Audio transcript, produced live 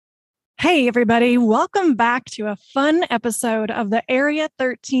Hey, everybody. Welcome back to a fun episode of the Area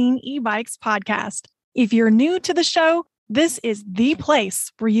 13 e-bikes podcast. If you're new to the show, this is the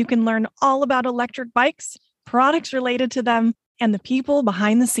place where you can learn all about electric bikes, products related to them, and the people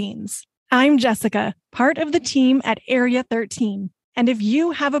behind the scenes. I'm Jessica, part of the team at Area 13. And if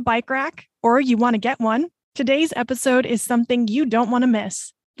you have a bike rack or you want to get one, today's episode is something you don't want to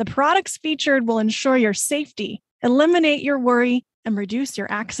miss. The products featured will ensure your safety, eliminate your worry, and reduce your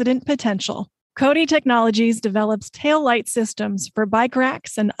accident potential. Kody Technologies develops tail light systems for bike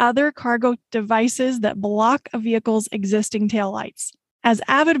racks and other cargo devices that block a vehicle's existing taillights. As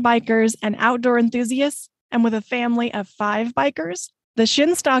avid bikers and outdoor enthusiasts, and with a family of 5 bikers, the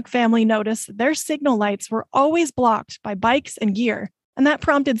Shinstock family noticed that their signal lights were always blocked by bikes and gear, and that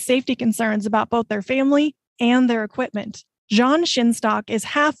prompted safety concerns about both their family and their equipment. John Shinstock is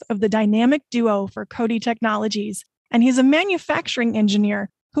half of the dynamic duo for Kody Technologies, and he's a manufacturing engineer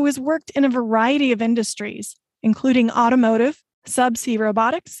who has worked in a variety of industries, including automotive, subsea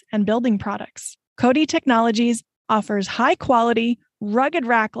robotics, and building products. Kody Technologies offers high-quality, rugged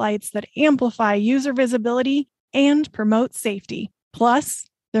rack lights that amplify user visibility and promote safety. Plus,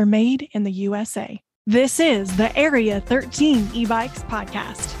 they're made in the USA. This is the Area 13 e-bikes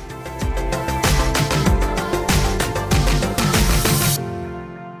podcast.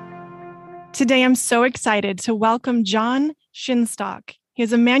 Today, I'm so excited to welcome John Shinstock.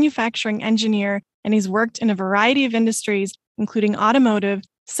 He's a manufacturing engineer, and he's worked in a variety of industries, including automotive,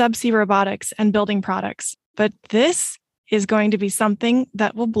 subsea robotics, and building products. But this is going to be something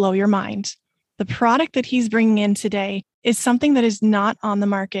that will blow your mind. The product that he's bringing in today is something that is not on the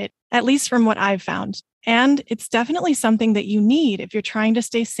market, at least from what I've found. And it's definitely something that you need if you're trying to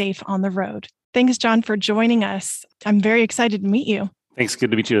stay safe on the road. Thanks, John, for joining us. I'm very excited to meet you. Thanks.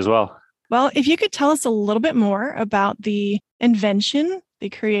 Good to meet you as well. Well, if you could tell us a little bit more about the invention, the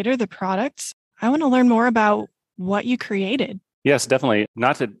creator, the product, I want to learn more about what you created. Yes, definitely.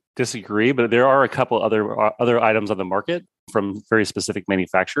 Not to disagree, but there are a couple other items on the market from very specific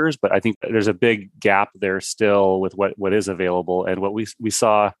manufacturers. But I think there's a big gap there still with what is available. And what we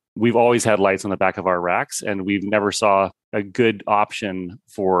saw, we've always had lights on the back of our racks, and we've never saw a good option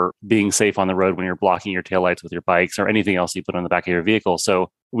for being safe on the road when you're blocking your taillights with your bikes or anything else you put on the back of your vehicle. So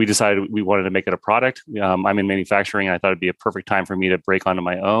we decided we wanted to make it a product. I'm in manufacturing, and I thought it'd be a perfect time for me to break onto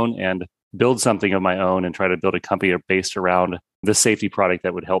my own and build something of my own and try to build a company based around the safety product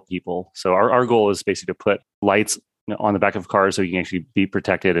that would help people. So our goal is basically to put lights on the back of cars so you can actually be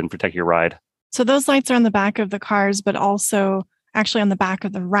protected and protect your ride. So those lights are on the back of the cars, but also actually on the back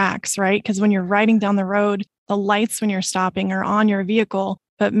of the racks, right? Because when you're riding down the road, the lights when you're stopping are on your vehicle,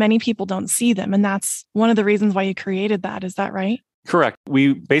 but many people don't see them. And that's one of the reasons why you created that. Is that right? Correct.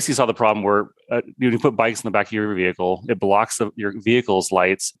 We basically saw the problem where you put bikes in the back of your vehicle, it blocks your vehicle's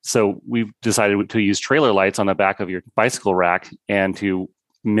lights. So we've decided to use trailer lights on the back of your bicycle rack and to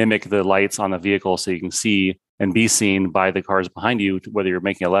mimic the lights on the vehicle so you can see and be seen by the cars behind you, whether you're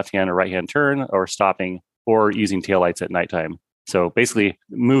making a left-hand or right-hand turn or stopping or using taillights at nighttime. So basically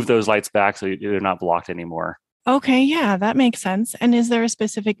move those lights back so they're not blocked anymore. Okay, yeah, that makes sense. And is there a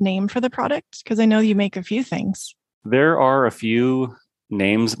specific name for the product? Because I know you make a few things. There are a few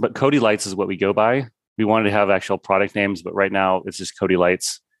names, but Kody Lights is what we go by. We wanted to have actual product names, but right now it's just Kody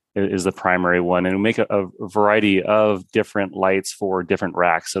Lights is the primary one. And we make a variety of different lights for different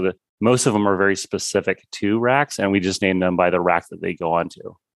racks. So that most of them are very specific to racks, and we just name them by the rack that they go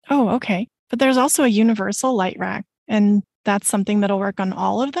onto. Oh, okay. But there's also a universal light rack, and that's something that'll work on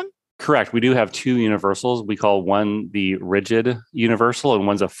all of them? Correct. We do have 2 universals. We call one the rigid universal and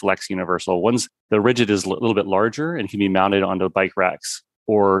one's a flex universal. The rigid is a little bit larger and can be mounted onto bike racks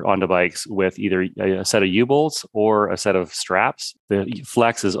or onto bikes with either a set of U-bolts or a set of straps. The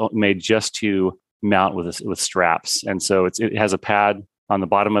flex is made just to mount with straps. And so it has a pad on the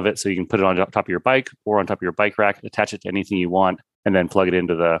bottom of it, so you can put it on top of your bike or on top of your bike rack, attach it to anything you want, and then plug it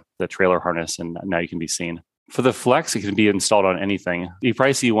into the trailer harness, and now you can be seen. For the flex, it can be installed on anything. You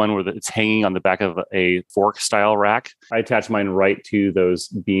probably see one where it's hanging on the back of a fork style rack. I attach mine right to those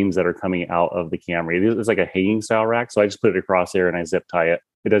beams that are coming out of the Camry. It's like a hanging style rack. So I just put it across there and I zip tie it.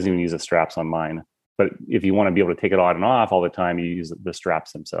 It doesn't even use the straps on mine. But if you want to be able to take it on and off all the time, you use the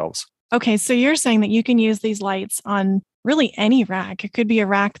straps themselves. Okay, so you're saying that you can use these lights on really any rack. It could be a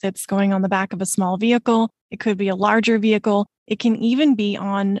rack that's going on the back of a small vehicle. It could be a larger vehicle. It can even be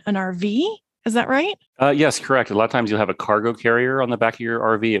on an RV. Is that right? Yes, correct. A lot of times you'll have a cargo carrier on the back of your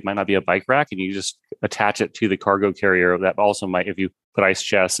RV. It might not be a bike rack, and you just attach it to the cargo carrier. That also might, if you put ice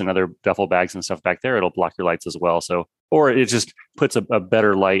chests and other duffel bags and stuff back there, it'll block your lights as well. So or it just puts a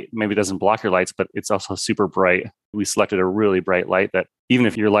better light. Maybe it doesn't block your lights, but it's also super bright. We selected a really bright light that even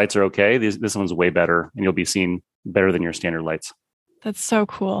if your lights are okay, this one's way better and you'll be seeing better than your standard lights. That's so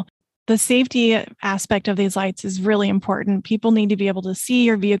cool. The safety aspect of these lights is really important. People need to be able to see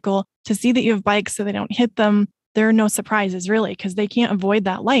your vehicle, to see that you have bikes so they don't hit them. There are no surprises really, because they can't avoid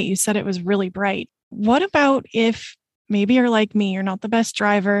that light. You said it was really bright. What about if maybe you're like me, you're not the best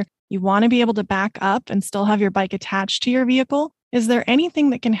driver, you want to be able to back up and still have your bike attached to your vehicle? Is there anything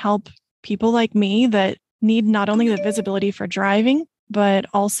that can help people like me that need not only the visibility for driving, but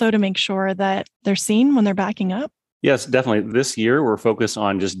also to make sure that they're seen when they're backing up? Yes, definitely. This year, we're focused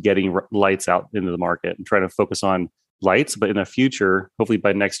on just getting lights out into the market and trying to focus on lights. But in the future, hopefully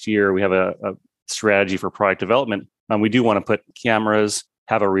by next year, we have a strategy for product development. We do want to put cameras,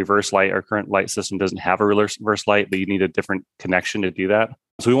 have a reverse light. Our current light system doesn't have a reverse light, but you need a different connection to do that.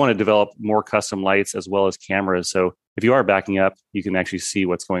 So we want to develop more custom lights as well as cameras. So if you are backing up, you can actually see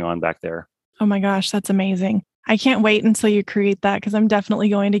what's going on back there. Oh my gosh, that's amazing. I can't wait until you create that because I'm definitely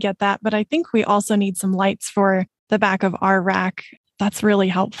going to get that. But I think we also need some lights for the back of our rack. That's really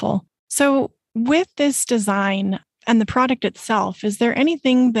helpful. So with this design and the product itself, is there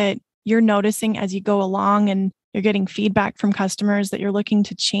anything that you're noticing as you go along and you're getting feedback from customers that you're looking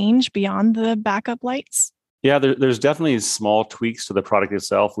to change beyond the backup lights? Yeah, there's definitely small tweaks to the product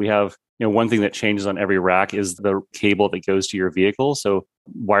itself. We have, one thing that changes on every rack is the cable that goes to your vehicle. So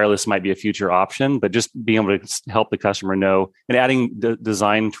wireless might be a future option, but just being able to help the customer know and adding the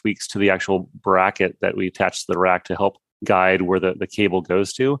design tweaks to the actual bracket that we attach to the rack to help guide where the cable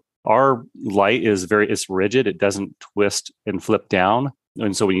goes to. Our light it's rigid. It doesn't twist and flip down.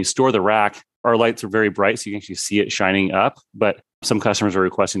 And so when you store the rack, our lights are very bright, so you can actually see it shining up. But some customers are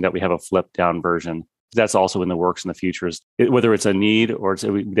requesting that we have a flip down version. That's also in the works in the future, whether it's a need or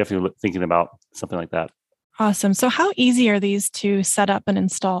we definitely thinking about something like that. Awesome. So how easy are these to set up and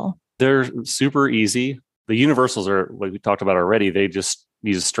install? They're super easy. The universals are, like we talked about already, they just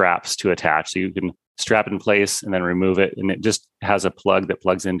use straps to attach. So you can strap it in place and then remove it. And it just has a plug that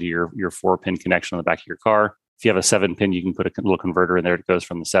plugs into your 4-pin connection on the back of your car. If you have a 7-pin, you can put a little converter in there. It goes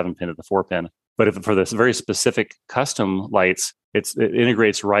from the 7-pin to the 4-pin. But if for this very specific custom lights, it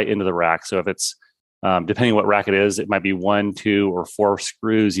integrates right into the rack. So if it's depending what rack it is, it might be 1, 2, or 4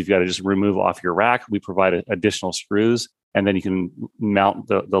 screws you've got to just remove off your rack. We provide additional screws, and then you can mount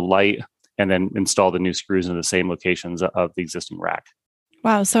the light and then install the new screws in the same locations of the existing rack.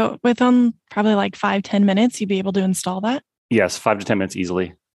 Wow. So within probably like 5-10 minutes, you'd be able to install that? Yes, 5 to 10 minutes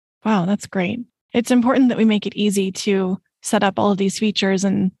easily. Wow, that's great. It's important that we make it easy to set up all of these features,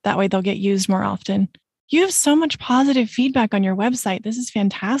 and that way they'll get used more often. You have so much positive feedback on your website. This is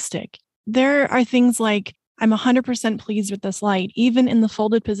fantastic. There are things like, I'm 100% pleased with this light. Even in the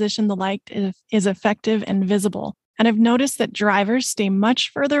folded position, the light is effective and visible. And I've noticed that drivers stay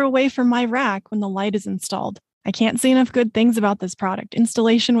much further away from my rack when the light is installed. I can't say enough good things about this product.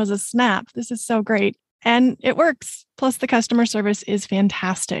 Installation was a snap. This is so great. And it works. Plus, the customer service is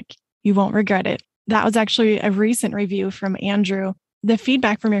fantastic. You won't regret it. That was actually a recent review from Andrew. The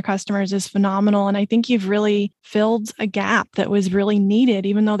feedback from your customers is phenomenal. And I think you've really filled a gap that was really needed,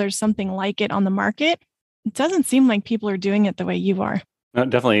 even though there's something like it on the market. It doesn't seem like people are doing it the way you are.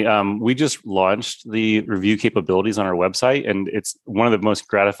 Definitely. We just launched the review capabilities on our website, and it's one of the most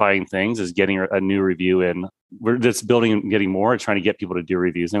gratifying things is getting a new review in. We're just building and getting more, trying to get people to do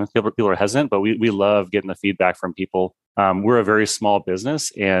reviews. And people are hesitant, but we love getting the feedback from people. We're a very small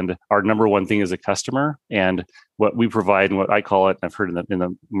business, and our number one thing is a customer. And what we provide, and what I call it, and I've heard in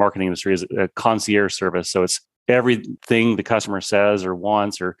the marketing industry, is a concierge service. So it's everything the customer says or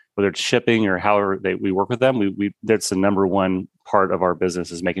wants, or whether it's shipping or however we work with them, that's the number one part of our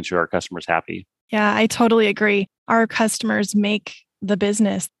business is making sure our customer's happy. Yeah, I totally agree. Our customers make the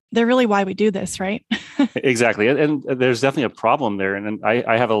business. They're really why we do this, right? Exactly. And there's definitely a problem there. And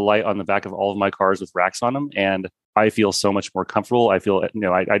I have a light on the back of all of my cars with racks on them, and I feel so much more comfortable. I feel,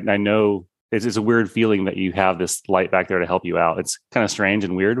 I know it's a weird feeling that you have this light back there to help you out. It's kind of strange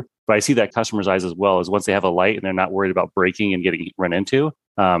and weird, but I see that customer's eyes as well, is once they have a light and they're not worried about breaking and getting run into,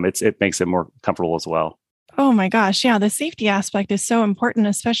 it makes it more comfortable as well. Oh my gosh. Yeah. The safety aspect is so important,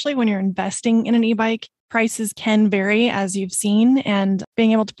 especially when you're investing in an e-bike. Prices can vary, as you've seen, and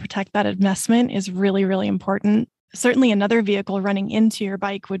being able to protect that investment is really, really important. Certainly another vehicle running into your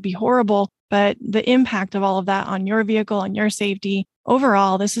bike would be horrible, but the impact of all of that on your vehicle, on your safety,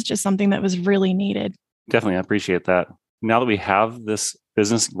 overall, this is just something that was really needed. Definitely. I appreciate that. Now that we have this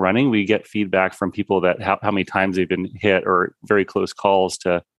business running, we get feedback from people that how many times they've been hit or very close calls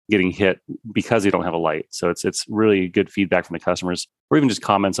to getting hit because they don't have a light. So it's really good feedback from the customers, or even just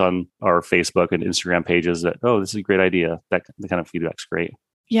comments on our Facebook and Instagram pages that, oh, this is a great idea. That the kind of feedback's great.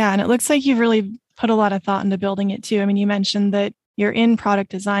 Yeah. And it looks like you've really put a lot of thought into building it too. I mean, you mentioned that you're in product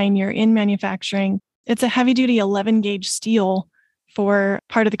design, you're in manufacturing. It's a heavy duty 11 gauge steel for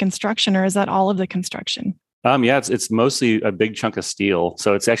part of the construction, or is that all of the construction? Yeah, it's mostly a big chunk of steel.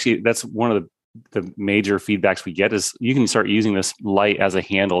 So it's actually, that's one of the major feedbacks we get is you can start using this light as a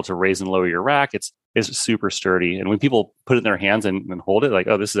handle to raise and lower your rack. It's super sturdy. And when people put it in their hands and hold it, like,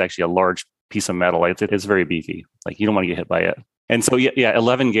 oh, this is actually a large piece of metal. Like, it's very beefy. Like, you don't want to get hit by it. And so, yeah,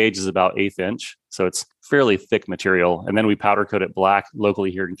 11 gauge is about 1/8 inch. So it's fairly thick material. And then we powder coat it black locally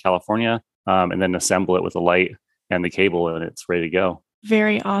here in California, and then assemble it with the light and the cable, and it's ready to go.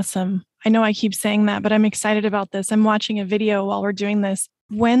 Very awesome. I know I keep saying that, but I'm excited about this. I'm watching a video while we're doing this.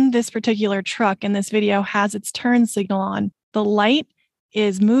 When this particular truck in this video has its turn signal on, the light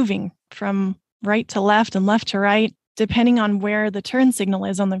is moving from right to left and left to right, depending on where the turn signal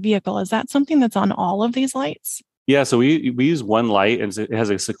is on the vehicle. Is that something that's on all of these lights? Yeah, so we use one light, and it has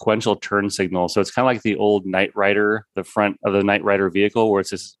a sequential turn signal. So it's kind of like the old Knight Rider, the front of the Knight Rider vehicle, where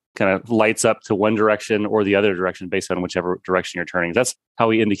it's just kind of lights up to one direction or the other direction based on whichever direction you're turning. That's how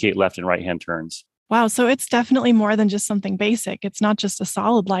we indicate left and right hand turns. Wow. So it's definitely more than just something basic. It's not just a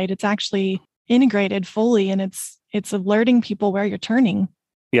solid light. It's actually integrated fully, and it's alerting people where you're turning.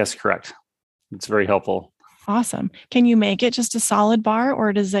 Yes, correct. It's very helpful. Awesome. Can you make it just a solid bar,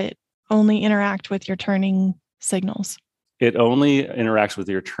 or does it only interact with your turning signals? It only interacts with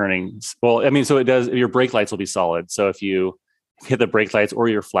your turning. Well, I mean, so it does, your brake lights will be solid. So if you hit the brake lights or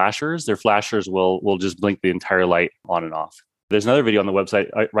your flashers, their flashers will just blink the entire light on and off. There's another video on the website,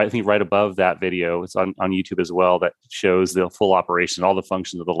 I think right above that video, it's on YouTube as well, that shows the full operation, all the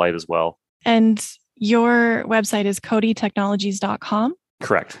functions of the light as well. And your website is kodytechnologies.com?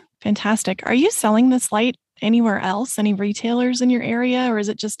 Correct. Fantastic. Are you selling this light anywhere else, any retailers in your area, or is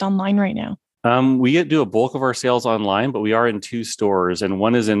it just online right now? We do a bulk of our sales online, but we are in 2 stores, and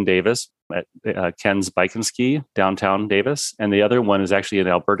one is in Davis at Ken's Bike and Ski, downtown Davis, and the other one is actually in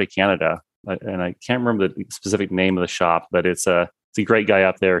Alberta, Canada. And I can't remember the specific name of the shop, but it's a great guy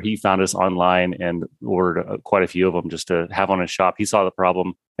up there. He found us online and ordered quite a few of them just to have on his shop. He saw the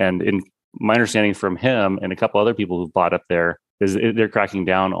problem, and in my understanding from him and a couple other people who bought up there is they're cracking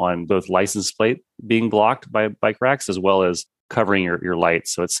down on both license plate being blocked by bike racks as well as covering your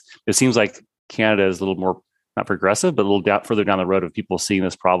lights. So it seems like Canada is a little more not progressive, but a little further down the road of people seeing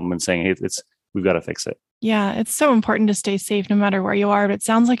this problem and saying, hey, we've got to fix it. Yeah, it's so important to stay safe no matter where you are. But it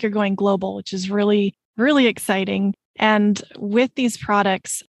sounds like you're going global, which is really, really exciting. And with these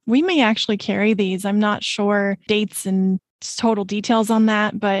products, we may actually carry these. I'm not sure dates and total details on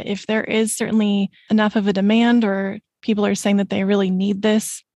that, but if there is certainly enough of a demand or people are saying that they really need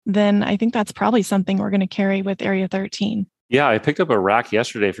this, then I think that's probably something we're going to carry with Area 13. Yeah, I picked up a rack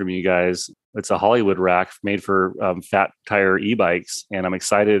yesterday from you guys. It's a Hollywood rack made for fat tire e-bikes, and I'm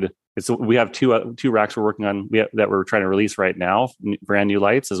excited. We have two racks we're working on that we're trying to release right now, brand new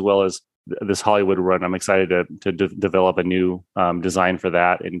lights, as well as this Hollywood run. I'm excited to develop a new design for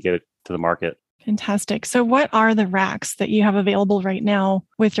that and get it to the market. Fantastic. So what are the racks that you have available right now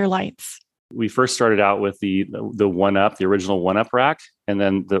with your lights? We first started out with the One Up, the original One Up rack. And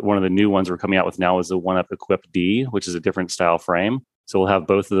then one of the new ones we're coming out with now is the One Up Equip D, which is a different style frame. So we'll have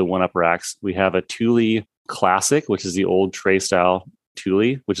both of the One Up racks. We have a Thule Classic, which is the old tray style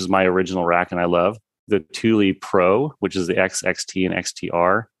Thule, which is my original rack and I love. The Thule Pro, which is the X, XT, and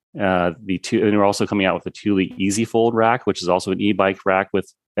XTR. And we're also coming out with the Thule Easy Fold rack, which is also an e-bike rack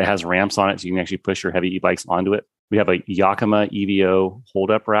that has ramps on it, so you can actually push your heavy e-bikes onto it. We have a Yakima EVO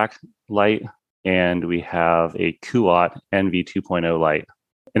hold-up rack light, and we have a Kuat NV 2.0 light.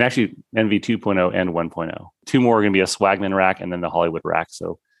 And actually, NV 2.0 and 1.0. 2 more are going to be a Swagman rack and then the Hollywood rack.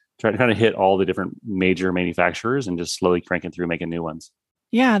 So trying to hit all the different major manufacturers and just slowly cranking through making new ones.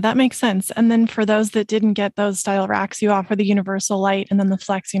 Yeah, that makes sense. And then for those that didn't get those style racks, you offer the universal light and then the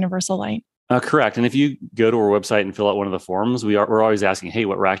flex universal light. Correct. And if you go to our website and fill out one of the forms, we're always asking, hey,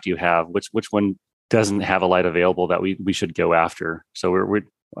 what rack do you have? Which one doesn't have a light available that we should go after? So we're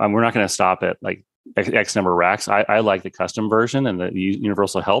not going to stop at like X number of racks. I like the custom version, and the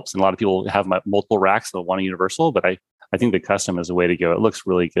universal helps. And a lot of people have multiple racks that want a universal, but I think the custom is the way to go. It looks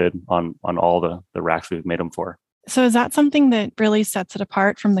really good on all the racks we've made them for. So is that something that really sets it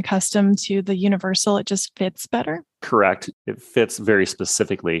apart from the custom to the universal? It just fits better? Correct. It fits very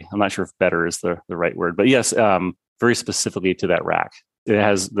specifically. I'm not sure if better is the right word, but yes, very specifically to that rack. It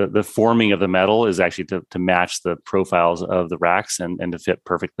has the forming of the metal is actually to match the profiles of the racks and to fit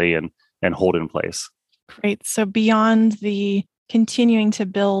perfectly and hold in place. Great. So beyond the continuing to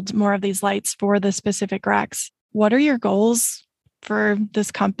build more of these lights for the specific racks. What are your goals for this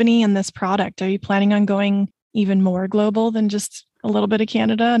company and this product? Are you planning on going even more global than just a little bit of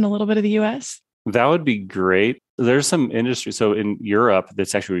Canada and a little bit of the US? That would be great. There's some industry. So in Europe,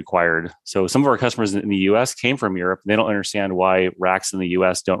 that's actually required. So some of our customers in the US came from Europe. They don't understand why racks in the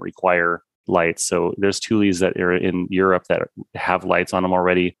US don't require lights. So there's Thules that are in Europe that have lights on them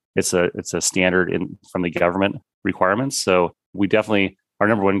already. It's a standard from the government requirements. So we definitely, our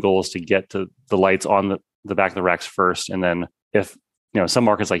number one goal is to get to the lights on the back of the racks first. And then if, some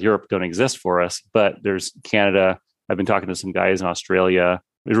markets like Europe don't exist for us, but there's Canada. I've been talking to some guys in Australia.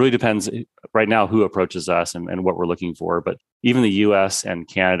 It really depends right now who approaches us and what we're looking for. But even the US and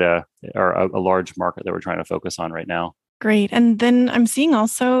Canada are a large market that we're trying to focus on right now. Great. And then I'm seeing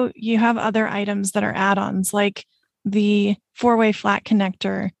also you have other items that are add-ons like the 4-way flat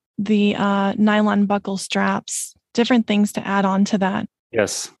connector, the nylon buckle straps, different things to add on to that.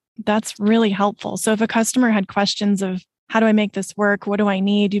 Yes. That's really helpful. So if a customer had questions of how do I make this work? What do I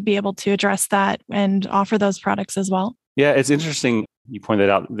need? You'd be able to address that and offer those products as well. Yeah, it's interesting. You pointed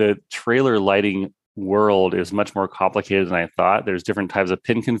out the trailer lighting world is much more complicated than I thought. There's different types of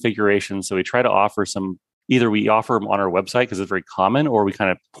pin configurations. So we try to offer either we offer them on our website because it's very common, or we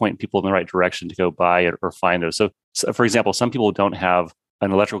kind of point people in the right direction to go buy it or find those. So for example, some people don't have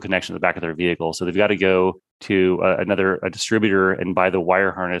an electrical connection to the back of their vehicle. So they've got to go to a distributor and buy the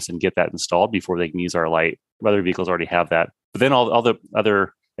wire harness and get that installed before they can use our light. Other vehicles already have that. But then all the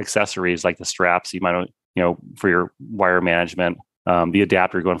other accessories like the straps, you might, for your wire management, the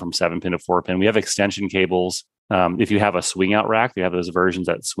adapter going from 7-pin to 4-pin. We have extension cables. If you have a swing out rack, we have those versions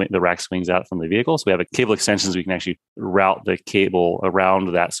that the rack swings out from the vehicle. So we have cable extensions. We can actually route the cable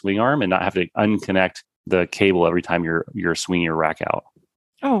around that swing arm and not have to unconnect the cable every time you're swinging your rack out.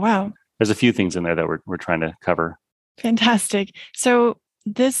 Oh, wow. There's a few things in there that we're trying to cover. Fantastic. So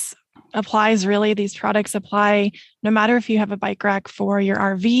this applies really, these products apply no matter if you have a bike rack for your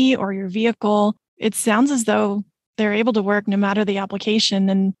RV or your vehicle. It sounds as though they're able to work no matter the application.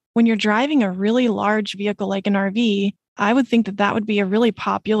 And when you're driving a really large vehicle like an RV, I would think that would be a really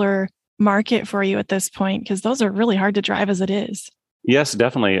popular market for you at this point, because those are really hard to drive as it is. Yes,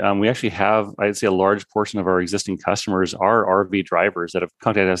 definitely. We actually have, I'd say, a large portion of our existing customers are RV drivers that have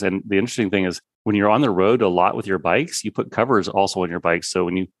contacted us. And the interesting thing is when you're on the road a lot with your bikes, you put covers also on your bikes. So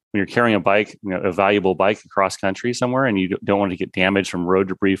when you're carrying a bike, a valuable bike across country somewhere, and you don't want to get damaged from road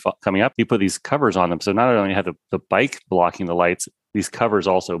debris coming up, you put these covers on them. So not only have the bike blocking the lights, these covers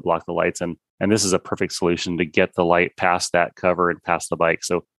also block the lights. And this is a perfect solution to get the light past that cover and past the bike.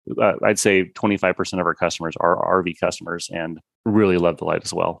 So I'd say 25% of our customers are RV customers and really love the light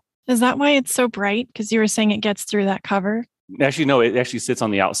as well. Is that why it's so bright? Because you were saying it gets through that cover? Actually, no, it actually sits on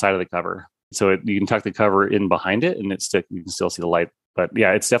the outside of the cover. So you can tuck the cover in behind it and you can still see the light. But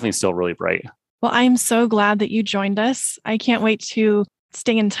yeah, it's definitely still really bright. Well, I'm so glad that you joined us. I can't wait to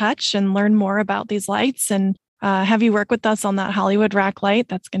stay in touch and learn more about these lights and have you work with us on that Hollywood rack light.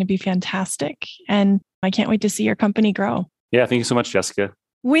 That's going to be fantastic. And I can't wait to see your company grow. Yeah, thank you so much, Jessica.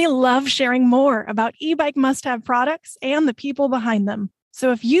 We love sharing more about e-bike must-have products and the people behind them.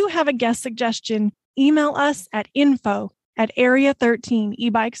 So if you have a guest suggestion, email us at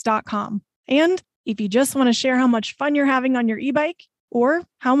info@area13ebikes.com. And if you just want to share how much fun you're having on your e-bike or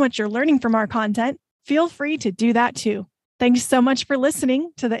how much you're learning from our content, feel free to do that too. Thanks so much for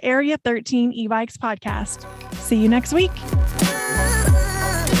listening to the Area 13 e-bikes podcast. See you next week.